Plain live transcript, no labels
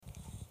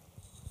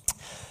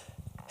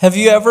Have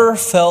you ever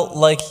felt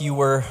like you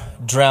were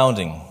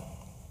drowning?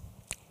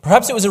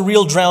 Perhaps it was a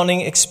real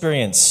drowning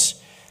experience,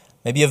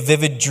 maybe a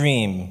vivid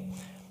dream.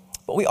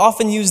 But we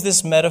often use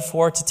this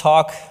metaphor to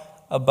talk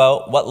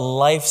about what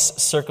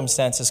life's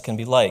circumstances can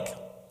be like.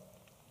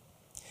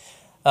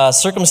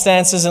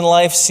 Circumstances in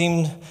life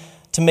seem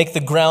to make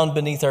the ground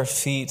beneath our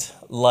feet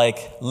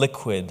like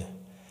liquid,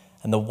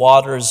 and the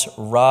waters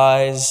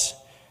rise.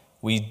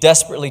 We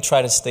desperately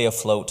try to stay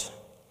afloat,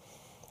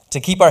 to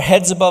keep our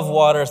heads above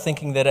water,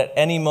 thinking that at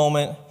any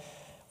moment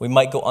we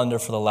might go under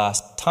for the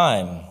last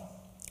time.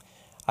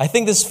 I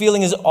think this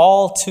feeling is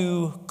all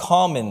too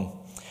common.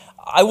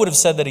 I would have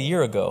said that a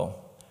year ago,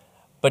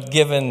 but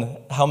given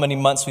how many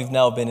months we've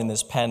now been in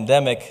this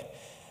pandemic,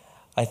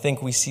 I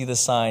think we see the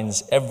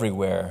signs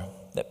everywhere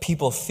that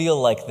people feel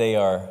like they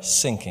are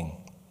sinking.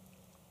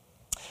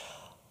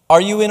 Are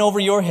you in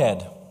over your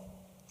head?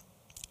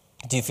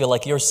 Do you feel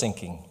like you're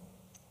sinking?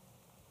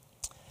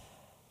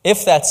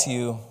 If that's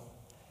you,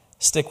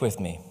 stick with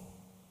me.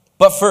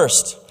 But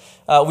first,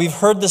 we've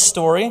heard the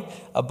story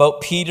about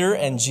Peter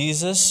and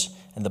Jesus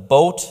and the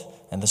boat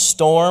and the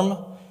storm.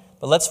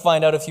 But let's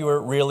find out if you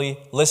were really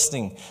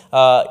listening.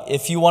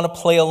 If you want to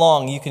play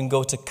along, you can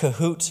go to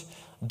kahoot.it.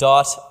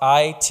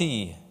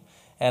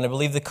 And I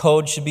believe the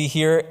code should be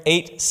here,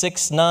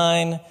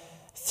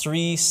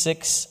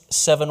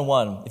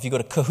 8693671. If you go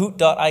to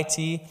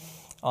kahoot.it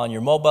on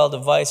your mobile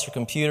device or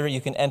computer,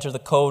 you can enter the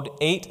code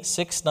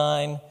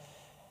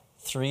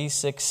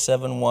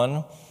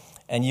 8693671,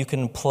 and you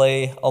can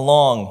play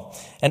along.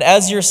 And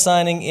as you're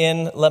signing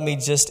in, let me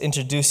just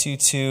introduce you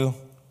to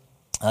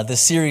the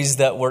series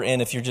that we're in.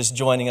 If you're just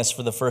joining us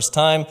for the first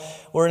time,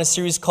 we're in a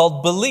series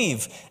called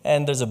Believe,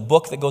 and there's a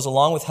book that goes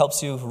along with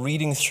helps you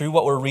reading through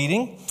what we're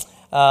reading,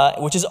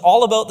 which is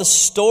all about the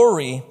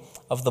story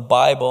of the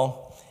Bible,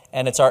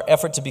 and it's our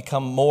effort to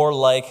become more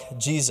like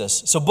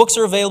Jesus. So books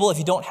are available. If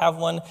you don't have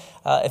one,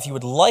 if you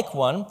would like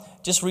one,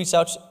 just reach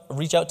out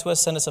to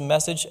us, send us a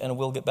message, and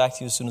we'll get back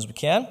to you as soon as we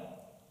can.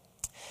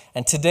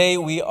 And today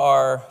we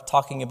are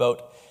talking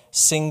about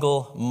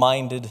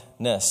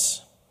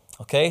single-mindedness.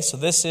 Okay, so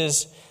this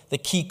is the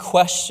key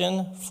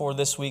question for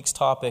this week's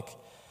topic.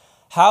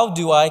 How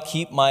do I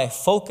keep my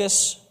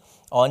focus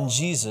on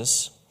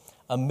Jesus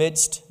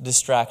amidst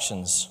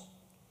distractions?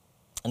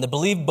 And the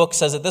Believe book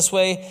says it this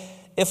way: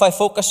 if I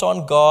focus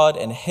on God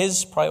and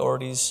His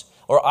priorities,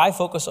 or I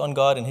focus on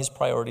God and His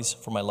priorities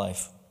for my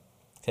life.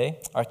 Okay,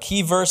 our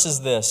key verse is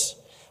this,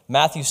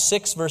 Matthew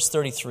 6, verse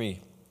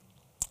 33.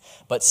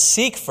 But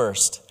seek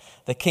first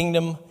the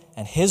kingdom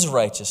and His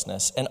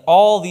righteousness, and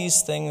all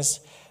these things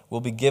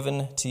will be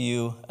given to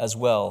you as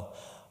well.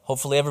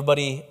 Hopefully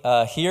everybody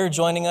here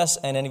joining us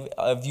and any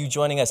of you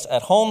joining us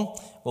at home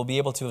will be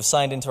able to have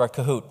signed into our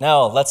Kahoot.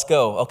 Now, let's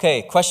go.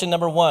 Okay, question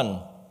number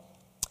 1.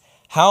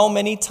 How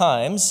many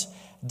times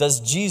does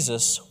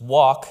Jesus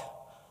walk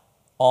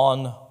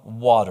on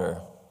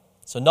water?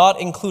 So not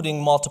including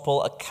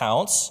multiple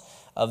accounts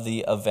of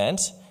the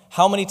event.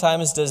 How many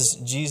times does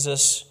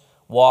Jesus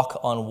walk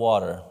on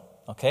water?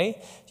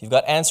 Okay, you've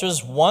got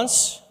answers: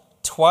 once,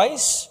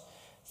 twice,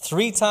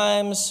 3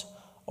 times,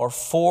 or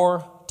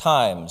 4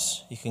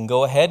 times. You can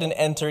go ahead and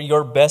enter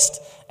your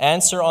best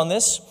answer on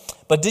this.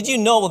 But did you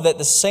know that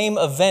the same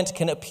event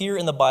can appear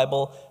in the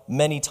Bible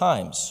many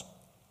times?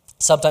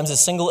 Sometimes a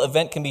single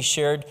event can be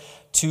shared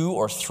 2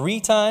 or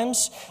 3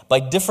 times by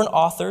different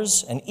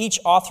authors, and each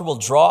author will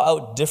draw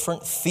out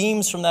different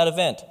themes from that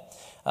event.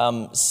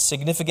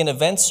 Significant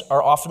events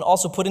are often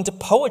also put into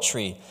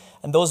poetry,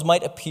 and those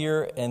might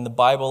appear in the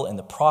Bible, in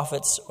the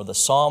prophets, or the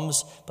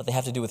Psalms, but they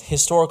have to do with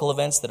historical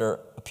events that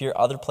appear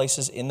other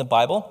places in the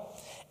Bible.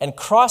 And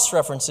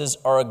cross-references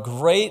are a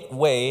great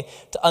way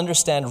to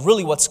understand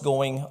really what's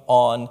going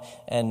on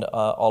and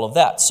all of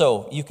that.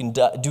 So you can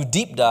do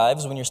deep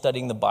dives when you're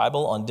studying the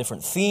Bible on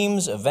different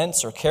themes,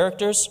 events, or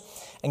characters,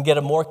 and get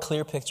a more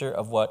clear picture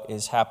of what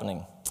is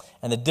happening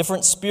and the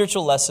different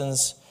spiritual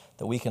lessons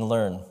that we can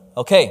learn.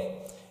 Okay,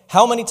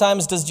 how many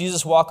times does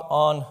Jesus walk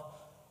on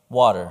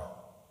water?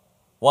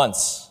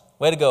 Once.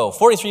 Way to go.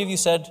 43 of you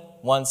said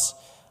once.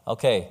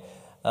 Okay,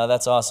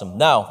 that's awesome.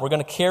 Now, we're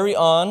going to carry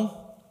on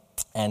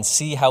and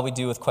see how we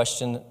do with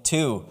question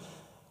 2.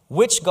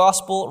 Which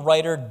gospel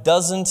writer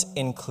doesn't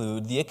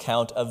include the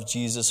account of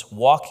Jesus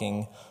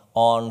walking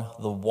on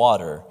the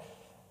water?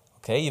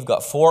 Okay, you've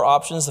got 4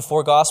 options, the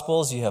 4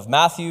 gospels. You have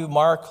Matthew,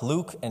 Mark,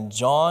 Luke, and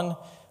John.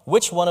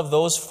 Which one of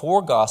those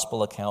 4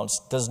 gospel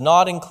accounts does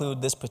not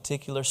include this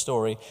particular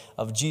story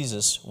of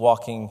Jesus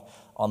walking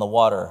on the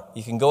water?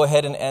 You can go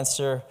ahead and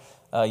answer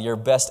your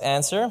best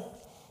answer.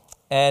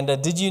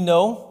 And did you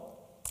know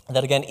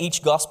that, again,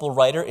 each gospel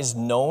writer is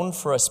known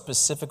for a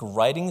specific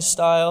writing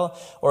style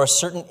or a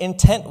certain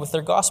intent with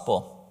their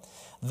gospel?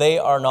 They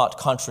are not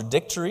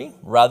contradictory.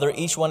 Rather,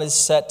 each one is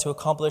set to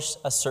accomplish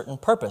a certain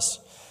purpose.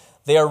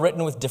 They are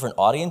written with different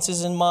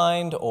audiences in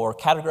mind or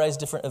categorize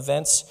different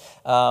events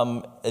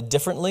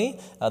differently.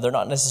 They're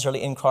not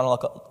necessarily in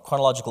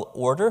chronological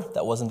order.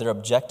 That wasn't their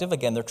objective.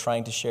 Again, they're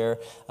trying to share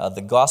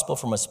the gospel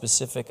from a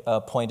specific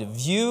point of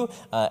view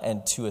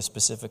and to a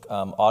specific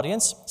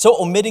audience. So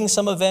omitting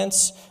some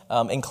events,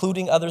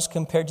 including others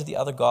compared to the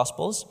other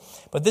gospels.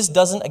 But this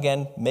doesn't,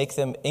 again, make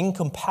them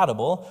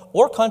incompatible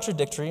or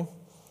contradictory.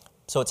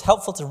 So it's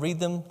helpful to read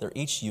them. They're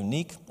each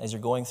unique as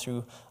you're going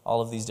through all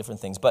of these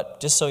different things. But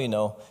just so you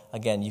know,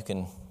 again, you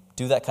can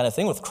do that kind of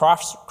thing with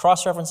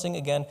cross-referencing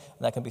again,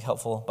 and that can be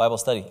helpful Bible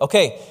study.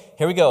 Okay,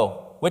 here we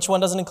go. Which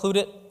one doesn't include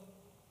it?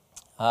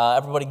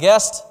 Everybody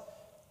guessed?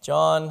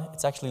 John.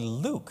 It's actually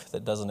Luke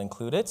that doesn't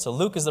include it. So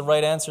Luke is the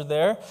right answer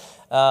there.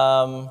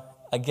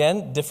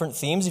 Again, different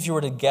themes. If you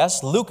were to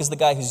guess, Luke is the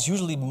guy who's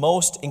usually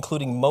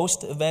including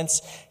most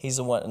events. He's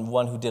the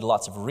one who did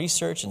lots of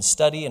research and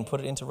study and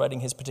put it into writing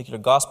his particular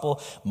gospel.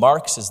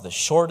 Mark's is the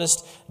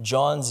shortest.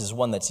 John's is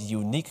one that's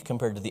unique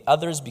compared to the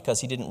others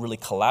because he didn't really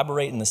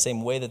collaborate in the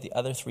same way that the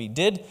other three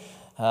did.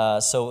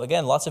 So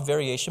again, lots of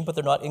variation, but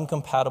they're not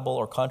incompatible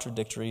or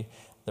contradictory.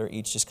 They're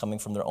each just coming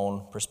from their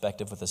own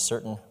perspective with a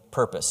certain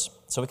purpose.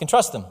 So we can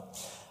trust them.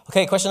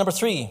 Okay, question number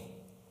 3.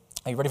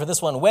 Are you ready for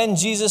this one? When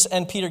Jesus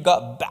and Peter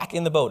got back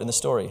in the boat in the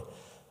story,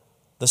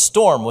 the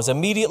storm was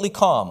immediately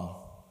calm.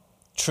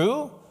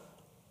 True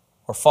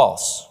or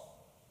false?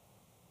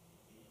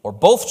 Or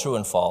both true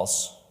and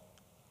false?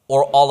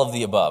 Or all of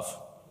the above?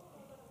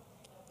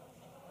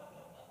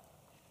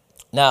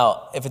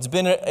 Now, if it's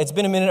been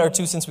a minute or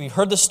two since we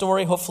heard the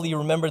story, hopefully you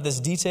remember this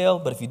detail,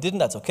 but if you didn't,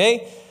 that's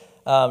okay.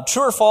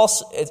 True or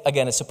false,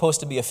 it's supposed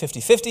to be a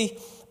 50-50,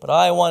 but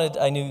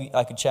I knew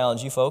I could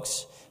challenge you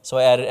folks. So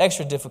I added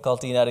extra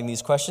difficulty in adding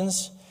these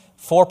questions.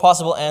 4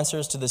 possible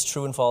answers to this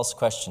true and false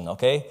question,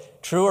 okay?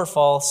 True or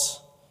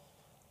false,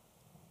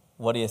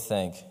 what do you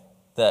think?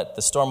 That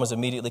the storm was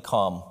immediately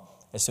calm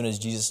as soon as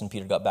Jesus and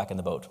Peter got back in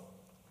the boat.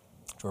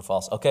 True or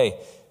false? Okay,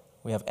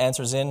 we have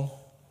answers in.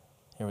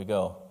 Here we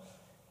go.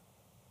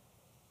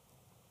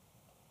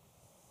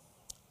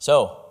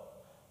 So,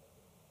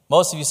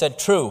 most of you said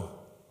true,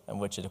 and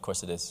which of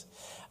course it is.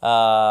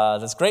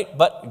 That's great,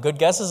 but good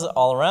guesses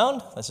all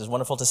around. This is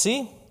wonderful to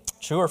see.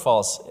 True or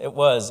false? It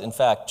was, in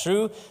fact,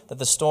 true that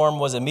the storm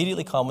was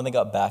immediately calm when they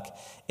got back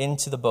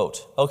into the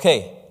boat.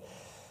 Okay,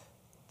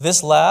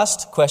 this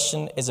last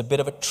question is a bit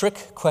of a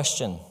trick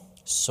question,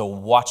 so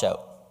watch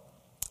out.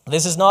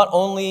 This is not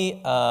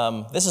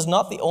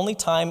the only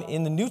time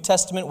in the New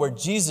Testament where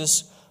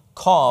Jesus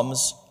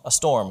calms a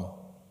storm. All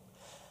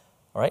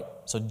right,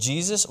 so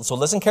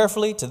listen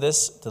carefully to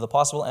the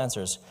possible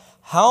answers.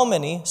 How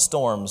many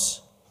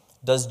storms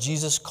does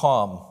Jesus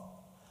calm?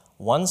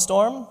 1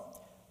 storm?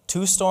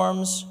 2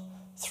 storms,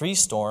 3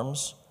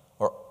 storms,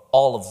 or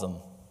all of them?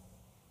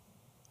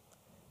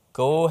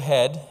 Go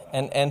ahead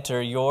and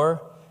enter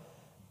your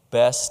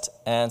best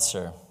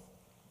answer.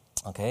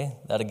 Okay,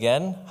 that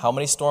again. How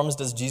many storms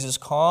does Jesus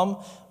calm?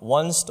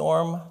 1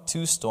 storm,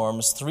 2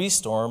 storms, 3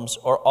 storms,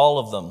 or all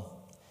of them?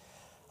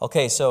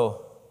 Okay,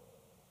 so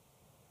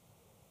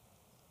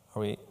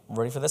are we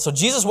ready for this? So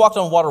Jesus walked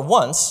on water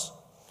once,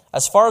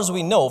 as far as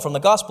we know from the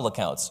gospel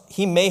accounts.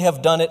 He may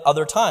have done it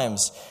other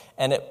times,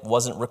 and it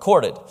wasn't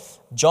recorded.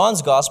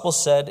 John's gospel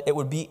said it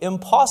would be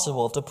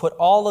impossible to put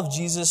all that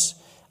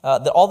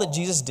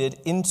Jesus did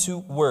into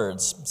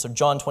words. So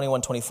John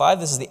 21:25,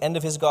 this is the end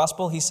of his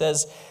gospel. He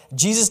says,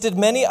 Jesus did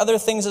many other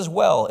things as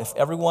well. If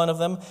every one of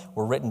them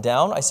were written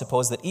down, I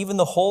suppose that even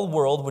the whole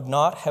world would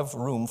not have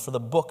room for the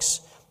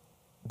books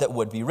that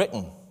would be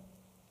written.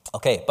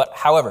 Okay, but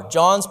however,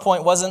 John's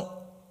point wasn't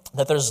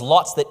that there's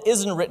lots that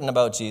isn't written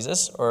about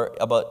Jesus or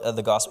about in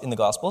the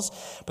Gospels,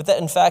 but that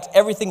in fact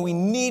everything we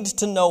need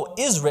to know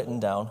is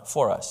written down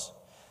for us.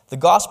 The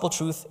gospel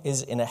truth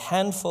is in a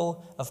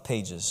handful of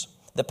pages.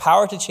 The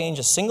power to change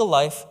a single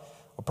life,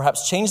 or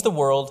perhaps change the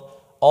world,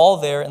 all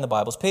there in the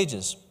Bible's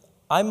pages.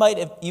 I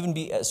might even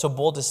be so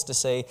bold as to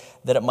say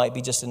that it might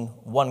be just in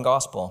one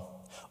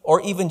gospel, or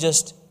even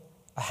just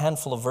a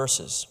handful of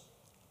verses.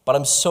 But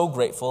I'm so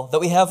grateful that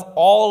we have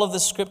all of the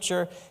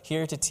scripture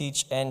here to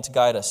teach and to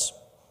guide us.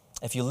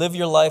 If you live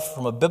your life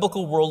from a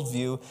biblical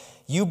worldview,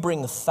 you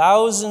bring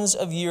thousands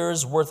of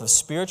years worth of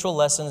spiritual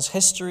lessons,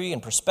 history,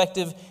 and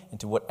perspective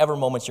into whatever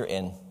moment you're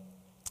in.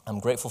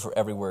 I'm grateful for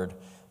every word.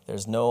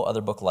 There's no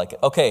other book like it.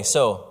 Okay,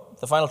 so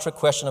the final trick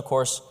question, of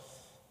course,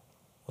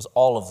 was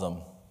all of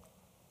them.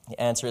 The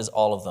answer is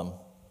all of them.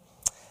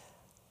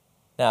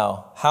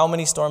 Now, how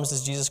many storms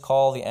does Jesus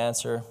call? The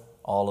answer,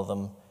 all of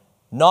them.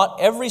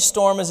 Not every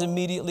storm is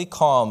immediately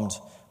calmed,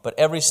 but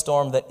every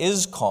storm that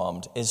is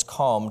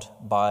calmed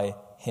by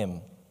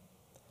him.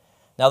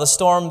 Now, the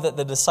storm that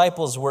the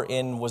disciples were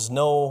in was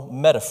no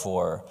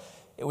metaphor.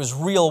 It was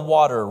real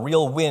water,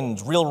 real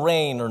wind, real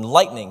rain, or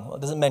lightning. Well,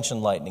 it doesn't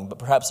mention lightning, but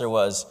perhaps there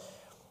was.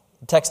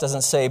 The text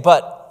doesn't say,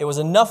 but it was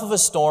enough of a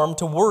storm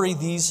to worry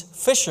these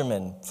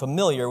fishermen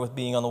familiar with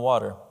being on the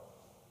water.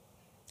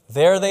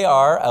 There they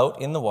are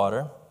out in the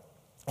water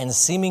and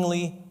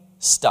seemingly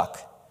stuck.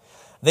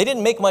 They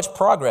didn't make much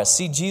progress.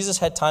 See, Jesus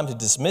had time to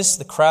dismiss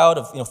the crowd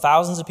of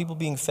thousands of people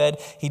being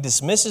fed. He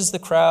dismisses the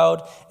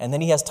crowd, and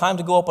then he has time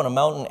to go up on a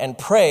mountain and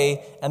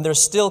pray, and they're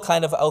still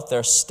kind of out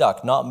there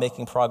stuck, not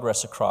making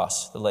progress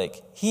across the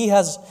lake. He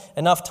has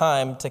enough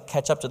time to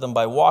catch up to them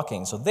by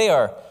walking, so they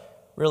are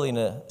really in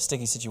a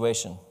sticky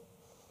situation.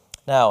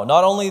 Now,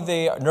 not only are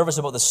they nervous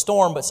about the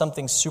storm, but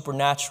something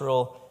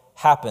supernatural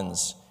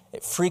happens.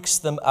 It freaks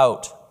them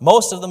out.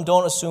 Most of them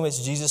don't assume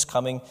it's Jesus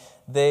coming.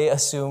 They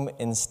assume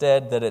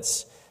instead that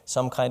it's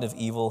some kind of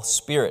evil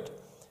spirit,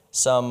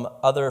 some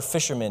other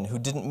fisherman who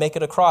didn't make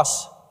it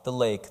across the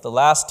lake the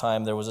last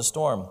time there was a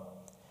storm.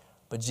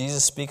 But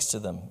Jesus speaks to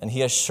them, and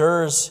he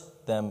assures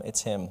them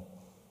it's him.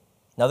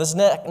 Now, this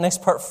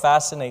next part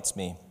fascinates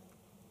me.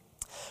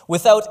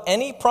 Without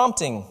any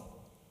prompting,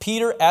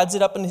 Peter adds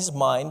it up in his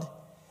mind,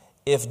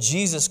 if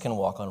Jesus can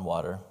walk on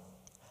water,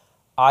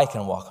 I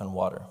can walk on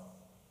water.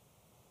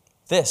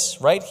 This,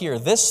 right here,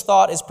 this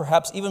thought is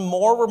perhaps even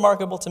more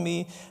remarkable to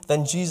me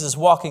than Jesus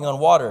walking on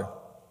water.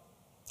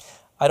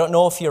 I don't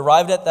know if he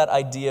arrived at that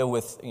idea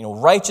with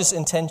righteous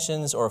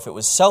intentions or if it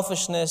was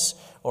selfishness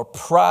or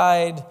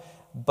pride,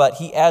 but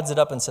he adds it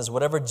up and says,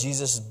 whatever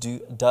Jesus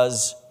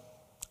does,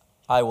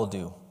 I will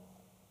do.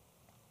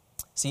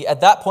 See,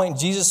 at that point,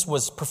 Jesus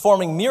was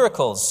performing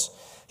miracles.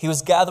 He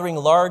was gathering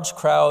large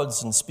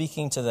crowds and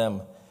speaking to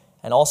them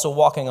and also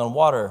walking on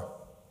water.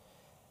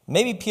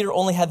 Maybe Peter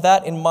only had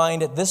that in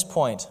mind at this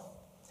point,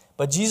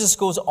 but Jesus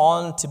goes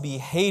on to be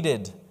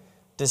hated,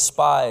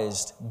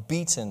 despised,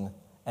 beaten,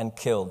 and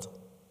killed.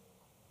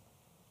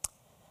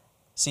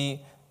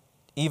 See,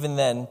 even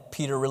then,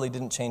 Peter really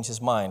didn't change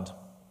his mind.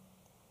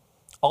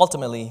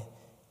 Ultimately,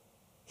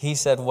 he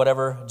said,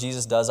 whatever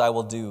Jesus does, I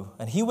will do.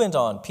 And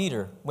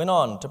Peter went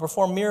on to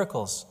perform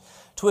miracles,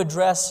 to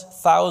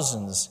address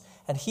thousands,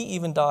 and he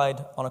even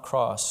died on a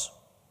cross.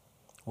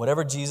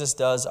 Whatever Jesus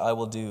does, I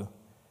will do.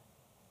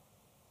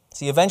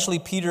 See, eventually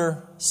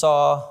Peter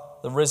saw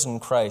the risen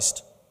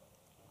Christ,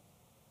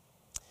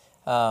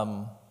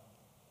 a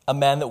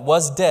man that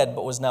was dead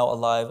but was now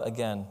alive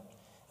again.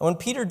 And when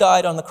Peter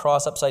died on the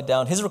cross upside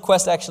down, his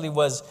request actually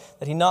was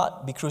that he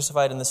not be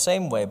crucified in the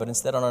same way, but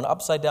instead on an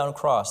upside down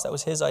cross. That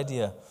was his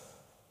idea.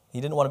 He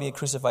didn't want to be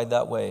crucified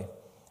that way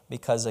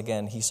because,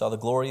 again, he saw the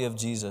glory of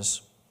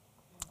Jesus.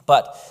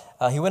 But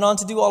he went on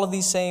to do all of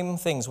these same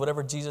things.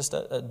 Whatever Jesus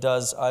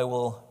does, I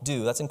will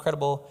do. That's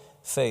incredible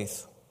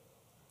faith.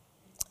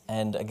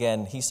 And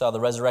again, he saw the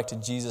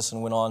resurrected Jesus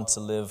and went on to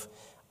live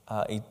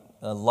a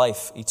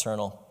life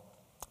eternal.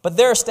 But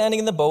there, standing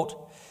in the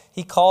boat,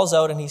 he calls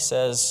out and he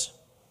says,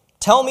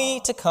 tell me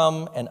to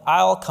come and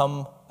I'll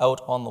come out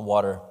on the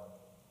water.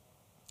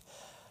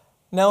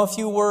 Now, if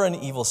you were an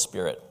evil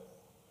spirit,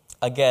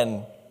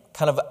 again,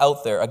 kind of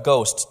out there, a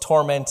ghost,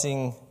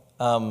 tormenting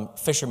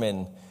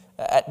fishermen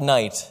at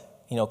night,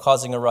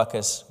 causing a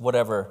ruckus,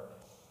 whatever,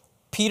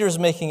 Peter's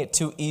making it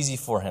too easy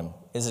for him,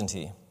 isn't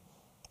he?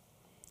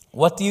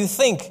 What do you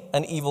think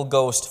an evil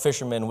ghost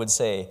fisherman would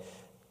say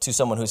to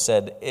someone who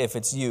said, if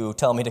it's you,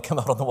 tell me to come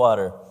out on the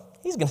water?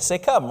 He's going to say,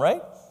 come,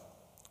 right?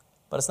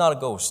 But it's not a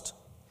ghost.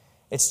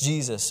 It's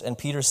Jesus. And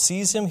Peter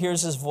sees him,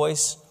 hears his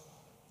voice,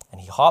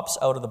 and he hops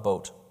out of the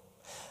boat.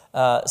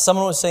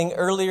 Someone was saying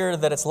earlier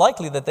that it's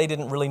likely that they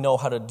didn't really know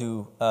how to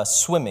do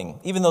swimming,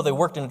 even though they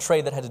worked in a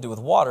trade that had to do with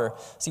water.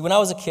 See, when I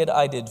was a kid,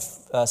 I did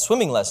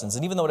swimming lessons,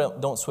 and even though I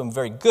don't swim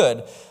very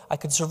good, I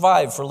could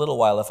survive for a little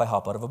while if I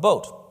hop out of a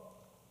boat.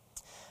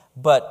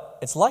 But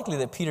it's likely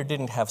that Peter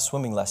didn't have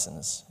swimming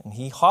lessons, and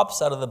he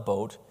hops out of the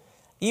boat,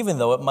 even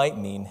though it might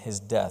mean his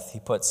death. He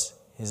puts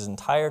his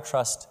entire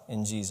trust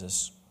in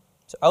Jesus.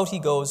 So out he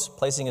goes,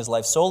 placing his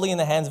life solely in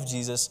the hands of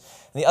Jesus,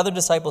 and the other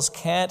disciples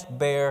can't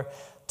bear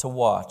to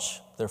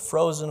watch. They're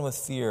frozen with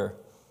fear.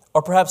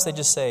 Or perhaps they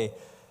just say,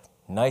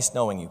 nice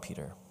knowing you,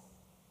 Peter.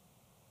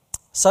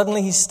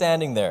 Suddenly he's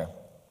standing there.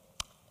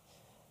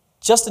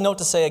 Just a note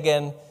to say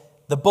again,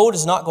 the boat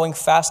is not going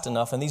fast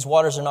enough, and these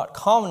waters are not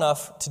calm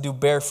enough to do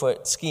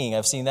barefoot skiing.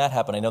 I've seen that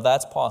happen. I know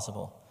that's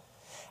possible.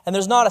 And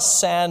there's not a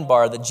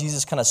sandbar that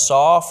Jesus kind of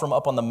saw from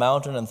up on the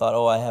mountain and thought,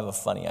 I have a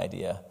funny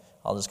idea.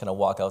 I'll just kind of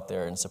walk out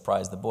there and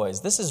surprise the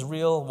boys. This is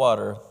real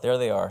water. There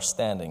they are,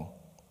 standing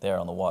there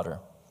on the water.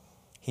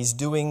 He's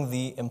doing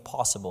the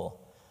impossible,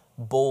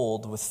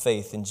 bold with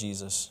faith in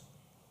Jesus.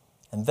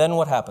 And then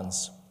what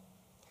happens?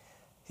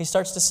 He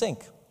starts to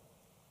sink.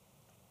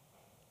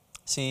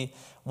 See,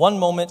 one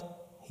moment,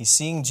 he's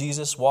seeing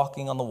Jesus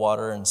walking on the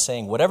water and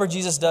saying, whatever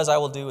Jesus does, I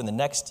will do. And the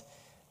next,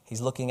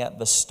 he's looking at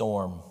the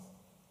storm.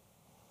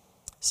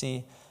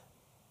 See,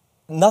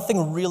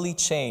 nothing really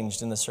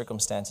changed in the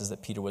circumstances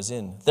that Peter was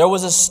in. There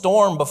was a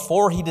storm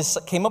before he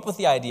came up with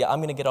the idea, I'm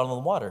going to get out on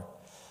the water.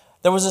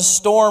 There was a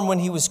storm when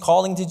he was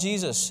calling to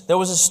Jesus. There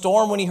was a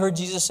storm when he heard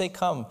Jesus say,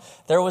 come.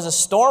 There was a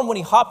storm when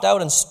he hopped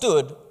out and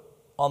stood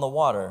on the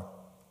water.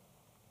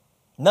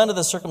 None of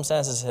the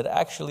circumstances had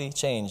actually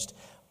changed,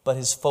 but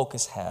his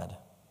focus had.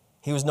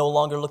 He was no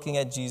longer looking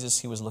at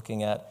Jesus, he was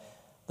looking at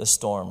the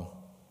storm.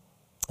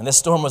 And this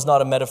storm was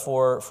not a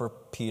metaphor for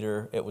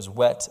Peter. It was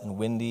wet and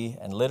windy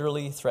and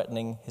literally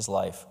threatening his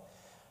life.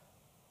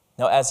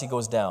 Now, as he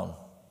goes down,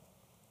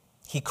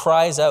 He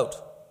cries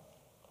out.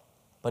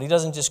 But he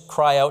doesn't just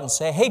cry out and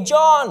say, "Hey,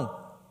 John,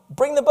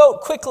 bring the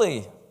boat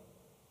quickly."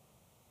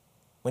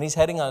 When he's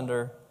heading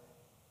under,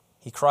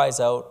 he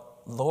cries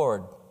out,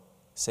 "Lord,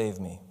 save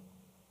me."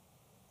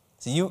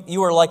 So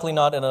you are likely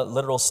not in a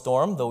literal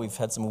storm, though we've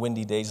had some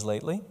windy days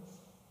lately.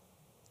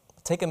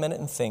 Take a minute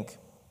and think,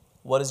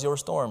 what is your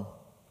storm?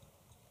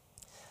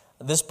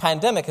 This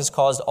pandemic has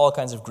caused all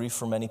kinds of grief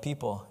for many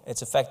people.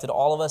 It's affected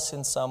all of us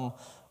in some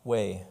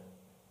way.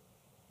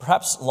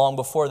 Perhaps long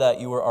before that,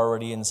 you were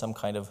already in some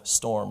kind of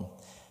storm,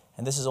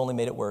 and this has only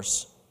made it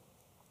worse.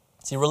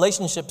 See,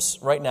 relationships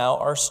right now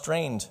are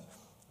strained.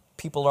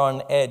 People are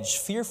on edge,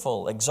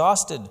 fearful,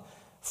 exhausted,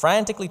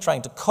 frantically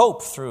trying to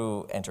cope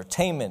through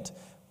entertainment,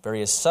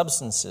 various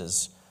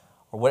substances,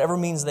 or whatever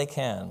means they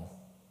can.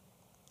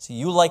 See,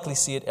 you likely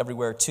see it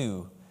everywhere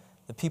too.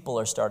 The people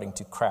are starting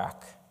to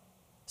crack.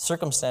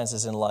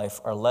 Circumstances in life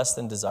are less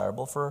than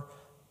desirable for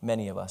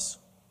many of us.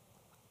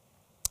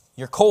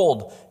 You're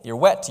cold, you're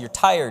wet, you're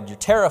tired, you're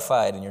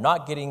terrified, and you're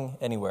not getting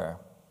anywhere.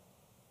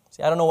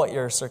 See, I don't know what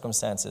your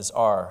circumstances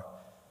are,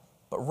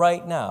 but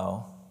right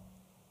now,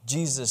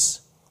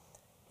 Jesus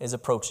is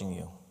approaching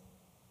you.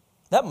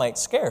 That might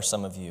scare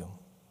some of you.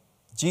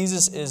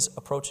 Jesus is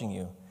approaching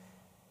you,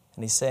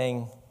 and he's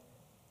saying,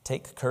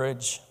 "Take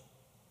courage.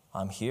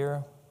 I'm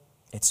here.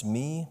 It's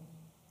me."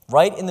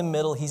 Right in the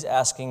middle, he's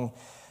asking,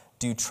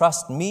 do you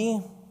trust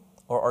me,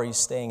 or are you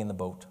staying in the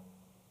boat?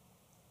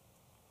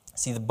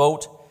 See, the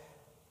boat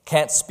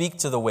can't speak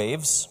to the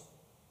waves.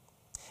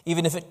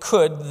 Even if it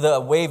could,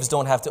 the waves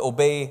don't have to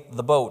obey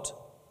the boat.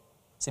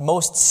 See,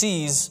 most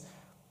seas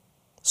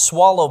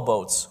swallow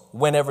boats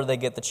whenever they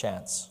get the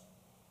chance.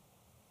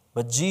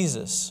 But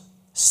Jesus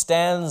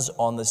stands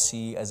on the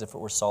sea as if it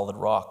were solid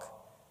rock.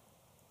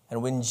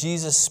 And when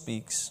Jesus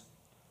speaks,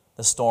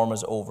 the storm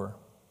is over.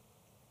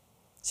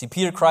 See,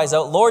 Peter cries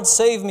out, "Lord,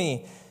 save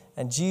me."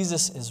 And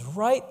Jesus is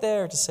right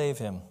there to save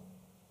him.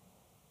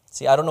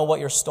 See, I don't know what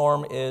your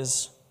storm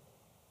is,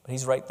 but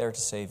he's right there to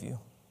save you.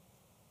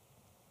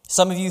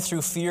 Some of you,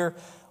 through fear,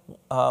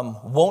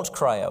 won't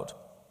cry out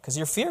because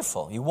you're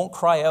fearful. You won't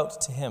cry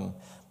out to him.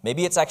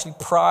 Maybe it's actually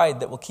pride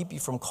that will keep you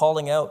from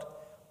calling out.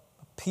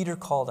 But Peter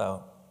called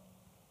out.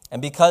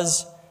 And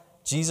because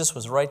Jesus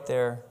was right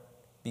there,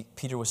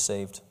 Peter was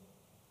saved.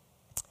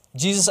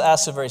 Jesus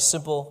asks a very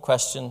simple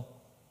question.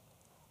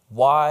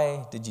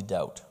 Why did you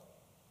doubt?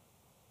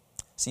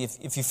 See,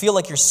 if you feel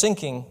like you're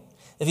sinking,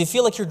 if you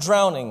feel like you're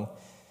drowning,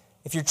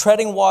 if you're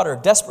treading water,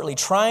 desperately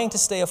trying to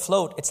stay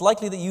afloat, it's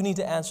likely that you need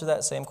to answer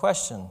that same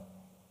question.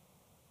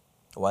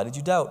 Why did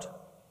you doubt?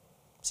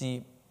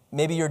 See,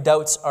 maybe your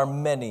doubts are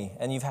many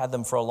and you've had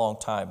them for a long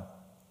time.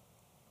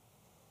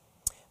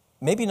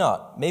 Maybe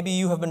not. Maybe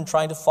you have been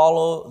trying to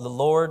follow the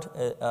Lord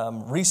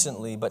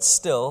recently, but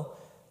still,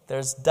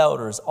 there's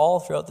doubters all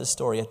throughout this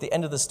story. At the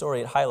end of the story,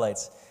 it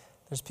highlights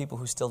there's people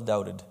who still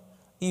doubted.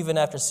 Even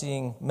after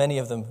seeing many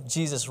of them,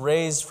 Jesus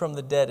raised from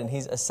the dead and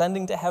he's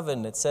ascending to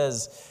heaven, it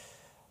says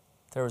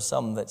there were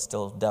some that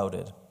still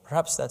doubted.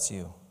 Perhaps that's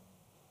you.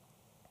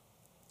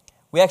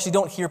 We actually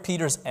don't hear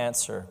Peter's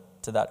answer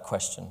to that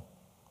question.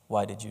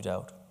 Why did you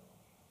doubt?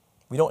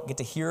 We don't get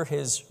to hear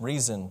his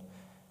reason.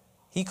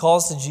 He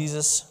calls to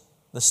Jesus,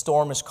 the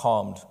storm is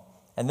calmed,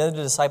 and then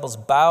the disciples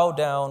bow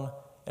down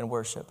and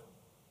worship.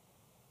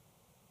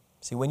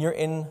 See, when you're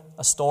in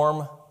a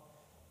storm,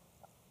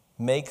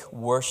 make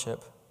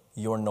worship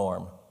your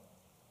norm.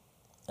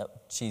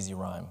 Cheesy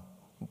rhyme,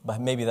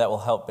 but maybe that will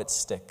help it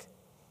stick.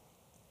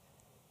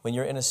 When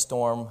you're in a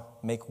storm,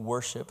 make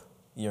worship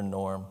your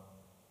norm.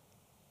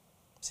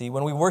 See,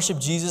 when we worship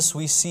Jesus,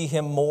 we see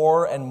him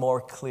more and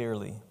more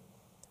clearly.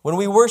 When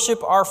we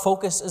worship, our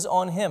focus is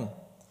on him,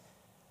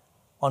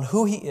 on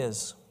who he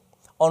is,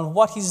 on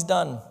what he's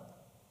done.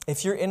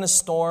 If you're in a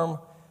storm,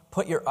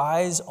 put your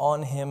eyes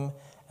on him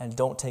and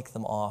don't take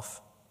them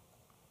off.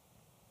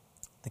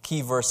 The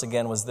key verse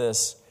again was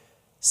this: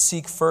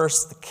 seek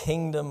first the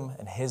kingdom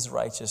and his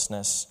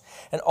righteousness,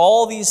 and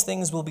all these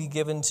things will be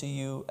given to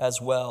you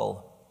as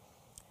well.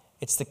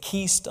 It's the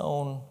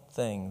keystone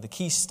thing, the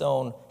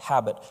keystone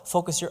habit.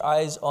 Focus your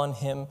eyes on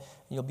him, and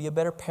you'll be a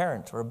better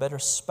parent or a better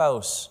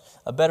spouse,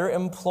 a better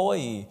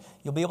employee.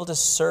 You'll be able to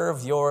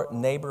serve your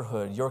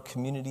neighborhood, your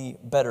community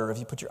better if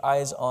you put your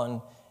eyes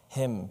on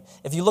him.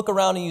 If you look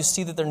around and you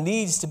see that there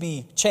needs to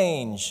be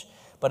change,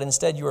 but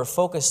instead you are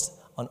focused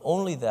on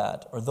only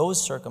that, or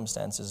those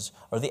circumstances,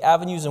 or the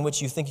avenues in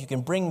which you think you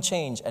can bring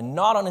change and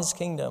not on his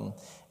kingdom,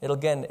 it'll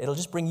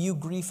just bring you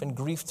grief and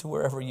grief to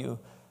wherever you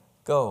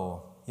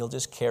go. You'll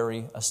just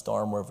carry a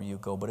storm wherever you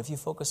go. But if you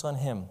focus on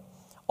him,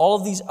 all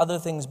of these other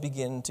things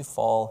begin to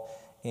fall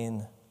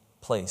in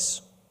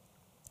place.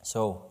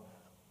 So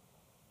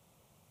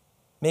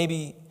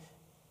maybe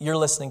you're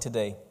listening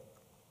today.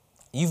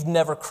 You've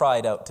never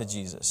cried out to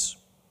Jesus.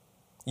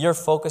 Your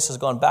focus has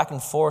gone back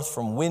and forth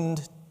from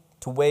wind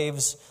to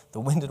waves, the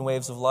wind and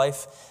waves of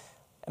life.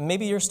 And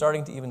maybe you're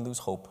starting to even lose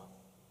hope.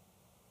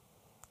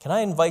 Can I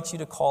invite you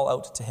to call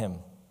out to him?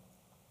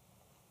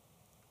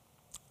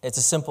 It's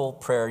a simple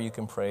prayer you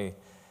can pray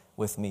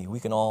with me.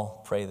 We can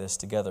all pray this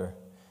together.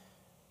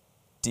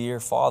 Dear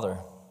Father,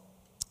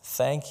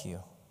 thank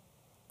you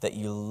that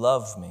you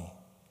love me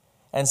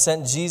and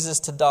sent Jesus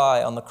to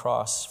die on the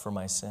cross for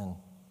my sin.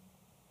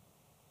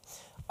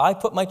 I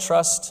put my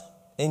trust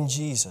in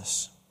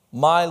Jesus,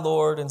 my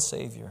Lord and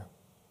Savior.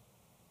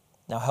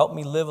 Now help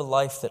me live a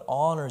life that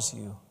honors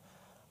you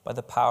by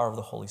the power of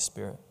the Holy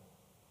Spirit.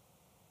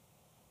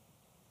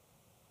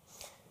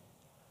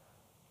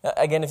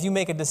 Again, if you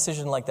make a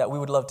decision like that, we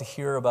would love to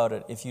hear about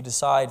it. If you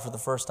decide for the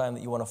first time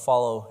that you want to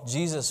follow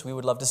Jesus, we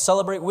would love to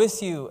celebrate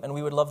with you, and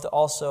we would love to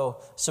also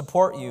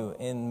support you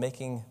in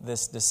making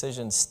this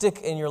decision stick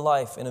in your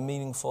life in a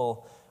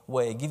meaningful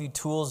way, give you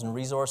tools and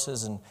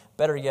resources, and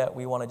better yet,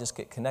 we want to just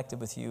get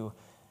connected with you,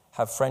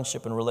 have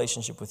friendship and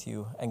relationship with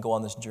you, and go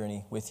on this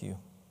journey with you.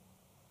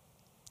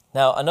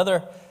 Now,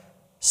 another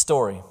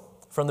story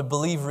from the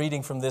Believe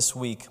reading from this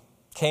week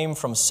came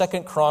from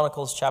 2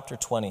 Chronicles chapter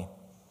 20.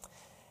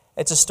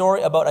 It's a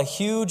story about a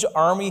huge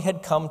army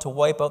had come to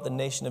wipe out the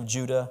nation of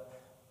Judah.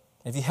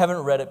 If you haven't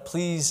read it,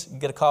 please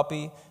get a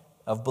copy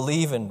of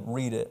Believe and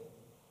read it.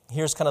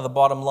 Here's kind of the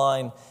bottom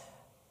line.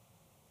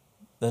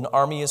 An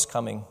army is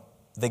coming.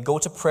 They go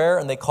to prayer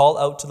and they call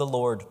out to the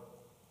Lord.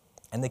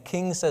 And the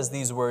king says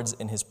these words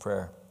in his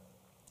prayer.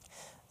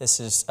 This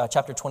is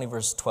chapter 20,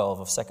 verse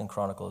 12 of 2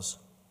 Chronicles.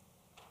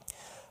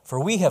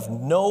 For we have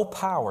no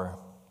power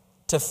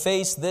to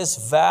face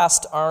this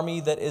vast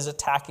army that is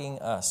attacking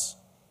us.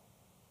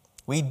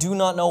 We do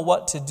not know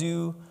what to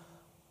do,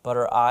 but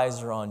our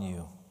eyes are on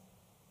you.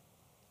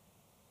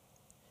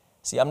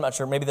 See, I'm not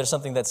sure. Maybe there's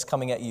something that's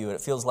coming at you, and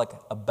it feels like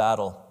a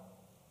battle.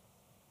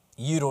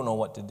 You don't know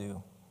what to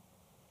do.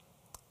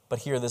 But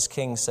here this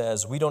king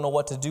says, we don't know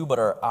what to do, but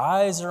our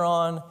eyes are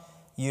on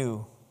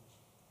you.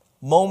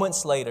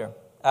 Moments later,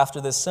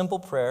 after this simple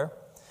prayer,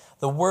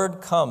 the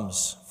word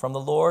comes from the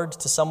Lord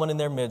to someone in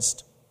their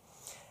midst,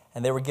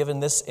 and they were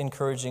given this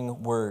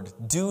encouraging word.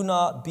 Do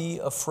not be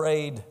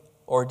afraid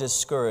or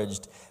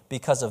discouraged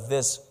because of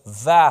this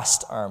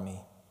vast army.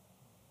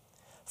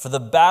 For the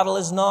battle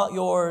is not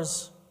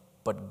yours,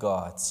 but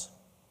God's.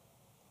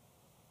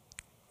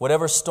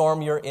 Whatever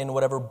storm you're in,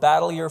 whatever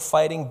battle you're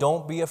fighting,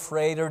 don't be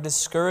afraid or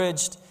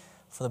discouraged,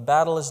 for the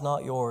battle is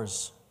not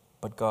yours,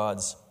 but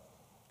God's.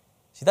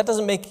 See, that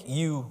doesn't make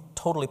you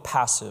totally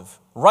passive.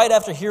 Right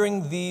after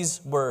hearing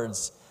these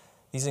words,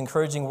 these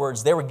encouraging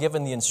words, they were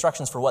given the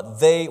instructions for what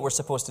they were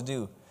supposed to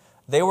do.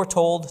 They were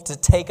told to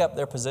take up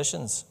their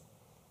positions.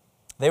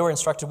 They were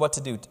instructed what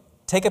to do.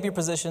 Take up your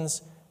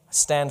positions,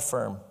 stand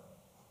firm.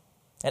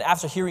 And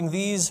after hearing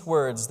these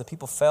words, the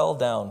people fell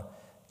down,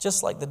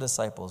 just like the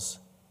disciples,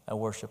 and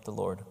worshiped the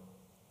Lord.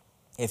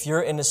 If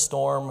you're in a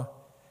storm,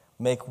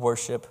 make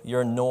worship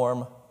your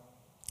norm.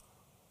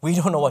 We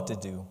don't know what to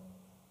do,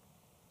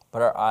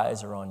 but our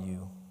eyes are on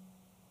you.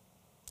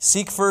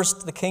 Seek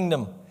first the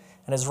kingdom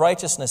and his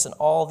righteousness, and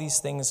all these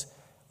things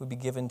will be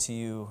given to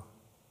you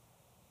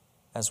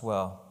as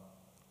well.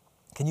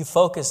 Can you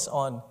focus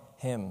on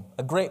him?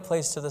 A great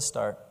place to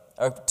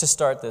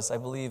start this, I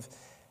believe,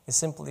 is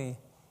simply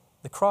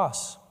the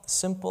cross, the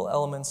simple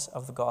elements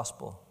of the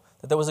gospel.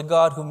 That there was a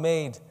God who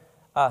made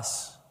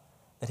us,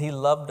 that he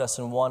loved us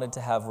and wanted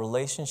to have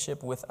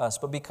relationship with us.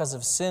 But because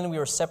of sin, we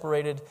were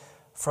separated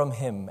from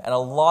him. And a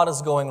lot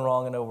is going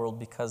wrong in our world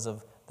because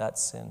of that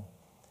sin.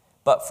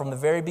 But from the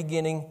very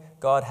beginning,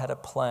 God had a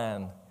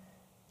plan.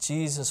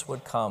 Jesus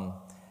would come.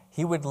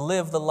 He would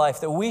live the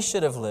life that we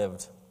should have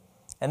lived.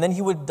 And then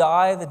he would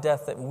die the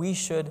death that we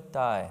should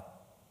die.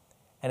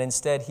 And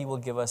instead, he will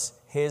give us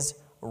his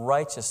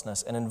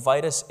righteousness and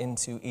invite us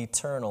into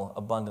eternal,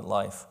 abundant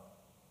life.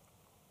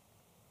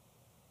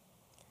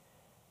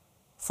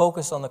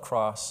 Focus on the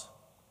cross.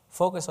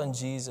 Focus on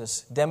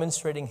Jesus,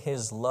 demonstrating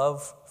his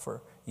love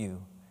for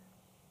you.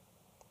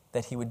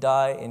 That he would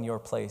die in your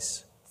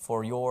place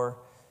for your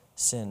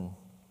sin.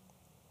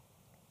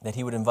 That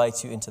he would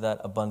invite you into that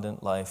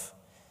abundant life.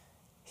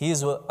 He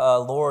is a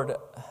Lord,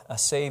 a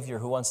Savior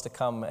who wants to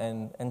come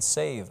and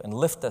save and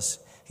lift us.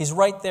 He's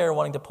right there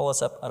wanting to pull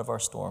us up out of our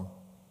storm.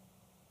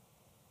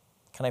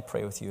 Can I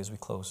pray with you as we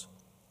close?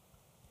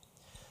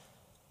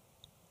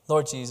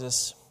 Lord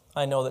Jesus,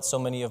 I know that so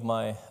many of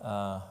my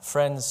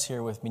friends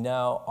here with me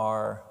now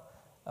are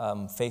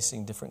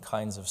facing different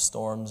kinds of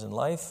storms in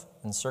life,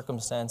 and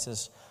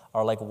circumstances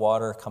are like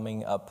water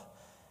coming up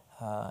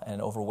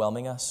and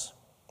overwhelming us.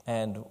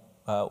 And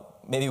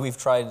maybe we've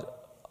tried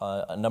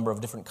a number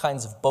of different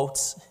kinds of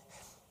boats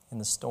in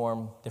the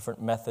storm,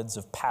 different methods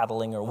of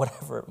paddling or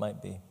whatever it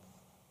might be.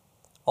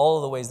 All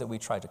of the ways that we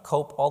try to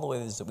cope, all the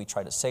ways that we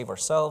try to save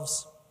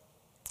ourselves.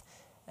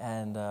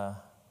 And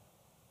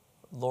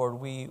Lord,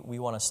 we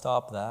want to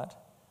stop that.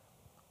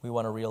 We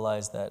want to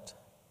realize that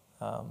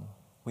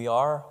we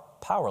are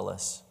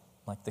powerless,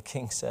 like the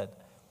king said.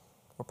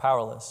 We're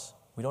powerless.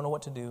 We don't know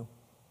what to do,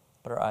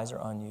 but our eyes are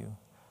on you.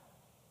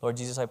 Lord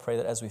Jesus, I pray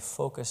that as we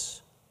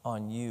focus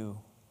on you,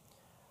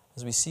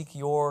 as we seek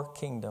your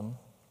kingdom,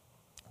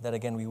 that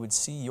again we would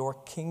see your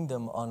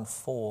kingdom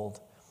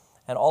unfold,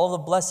 and all of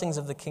the blessings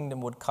of the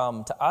kingdom would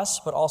come to us,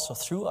 but also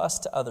through us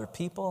to other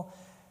people,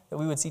 that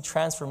we would see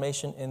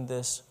transformation in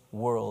this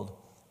world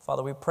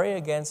Father, we pray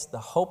against the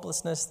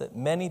hopelessness that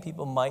many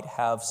people might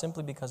have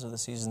simply because of the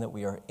season that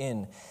we are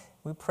in.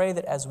 We pray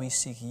that as we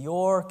seek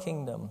your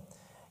kingdom,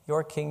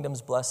 your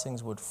kingdom's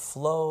blessings would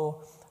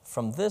flow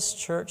from this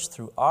church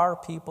through our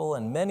people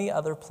and many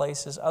other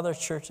places, other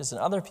churches,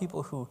 and other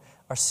people who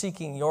are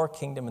seeking your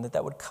kingdom, and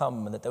that would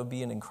come, and that there would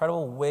be an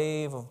incredible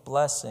wave of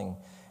blessing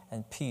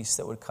and peace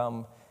that would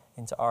come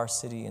into our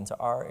city, into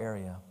our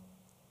area.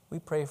 We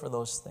pray for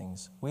those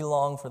things. We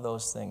long for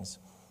those things.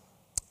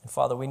 And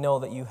Father, we know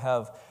that you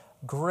have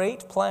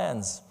great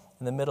plans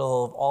in the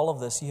middle of all of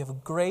this. You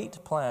have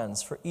great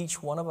plans for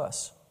each one of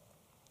us.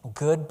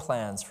 Good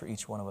plans for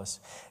each one of us.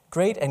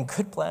 Great and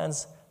good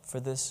plans for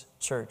this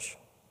church.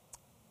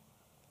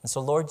 And so,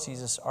 Lord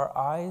Jesus, our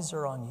eyes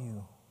are on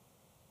you.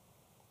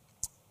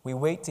 We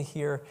wait to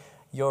hear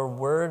your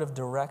word of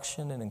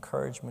direction and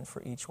encouragement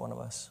for each one of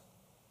us.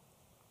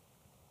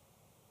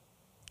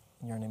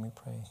 In your name we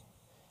pray.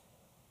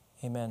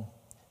 Amen.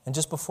 And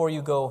just before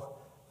you go,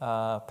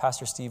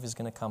 Pastor Steve is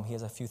going to come. He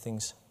has a few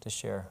things to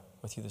share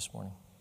with you this morning.